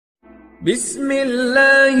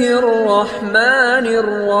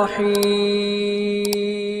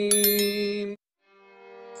Bismillahirrahmanirrahim.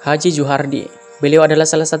 Haji Juhardi, beliau adalah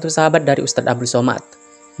salah satu sahabat dari Ustadz Abdul Somad.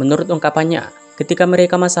 Menurut ungkapannya, ketika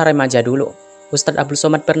mereka masa remaja dulu, Ustadz Abdul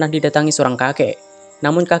Somad pernah didatangi seorang kakek.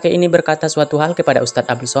 Namun kakek ini berkata suatu hal kepada Ustadz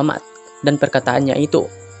Abdul Somad, dan perkataannya itu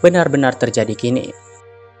benar-benar terjadi kini.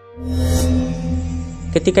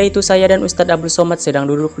 Ketika itu saya dan Ustadz Abdul Somad sedang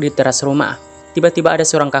duduk di teras rumah. Tiba-tiba ada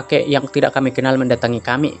seorang kakek yang tidak kami kenal mendatangi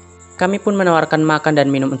kami. Kami pun menawarkan makan dan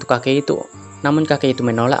minum untuk kakek itu. Namun kakek itu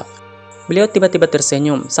menolak. Beliau tiba-tiba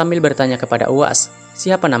tersenyum sambil bertanya kepada UAS,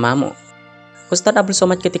 "Siapa namamu?" Ustadz Abdul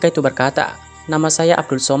Somad ketika itu berkata, "Nama saya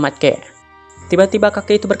Abdul Somad, kek." Tiba-tiba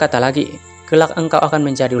kakek itu berkata lagi, "Kelak engkau akan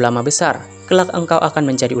menjadi ulama besar. Kelak engkau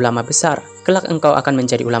akan menjadi ulama besar. Kelak engkau akan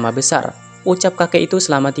menjadi ulama besar." Ucap kakek itu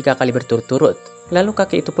selama 3 kali berturut-turut. Lalu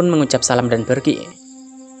kakek itu pun mengucap salam dan pergi.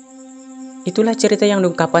 Itulah cerita yang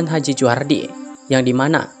diungkapkan Haji Juhardi, yang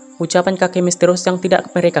dimana ucapan kakek misterius yang tidak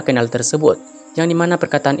mereka kenal tersebut, yang dimana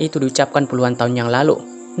perkataan itu diucapkan puluhan tahun yang lalu,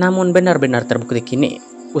 namun benar-benar terbukti kini,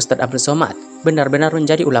 Ustadz Abdul Somad benar-benar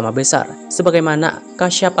menjadi ulama besar, sebagaimana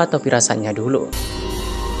kasyaf atau firasatnya dulu.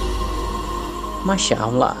 Masya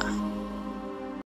Allah.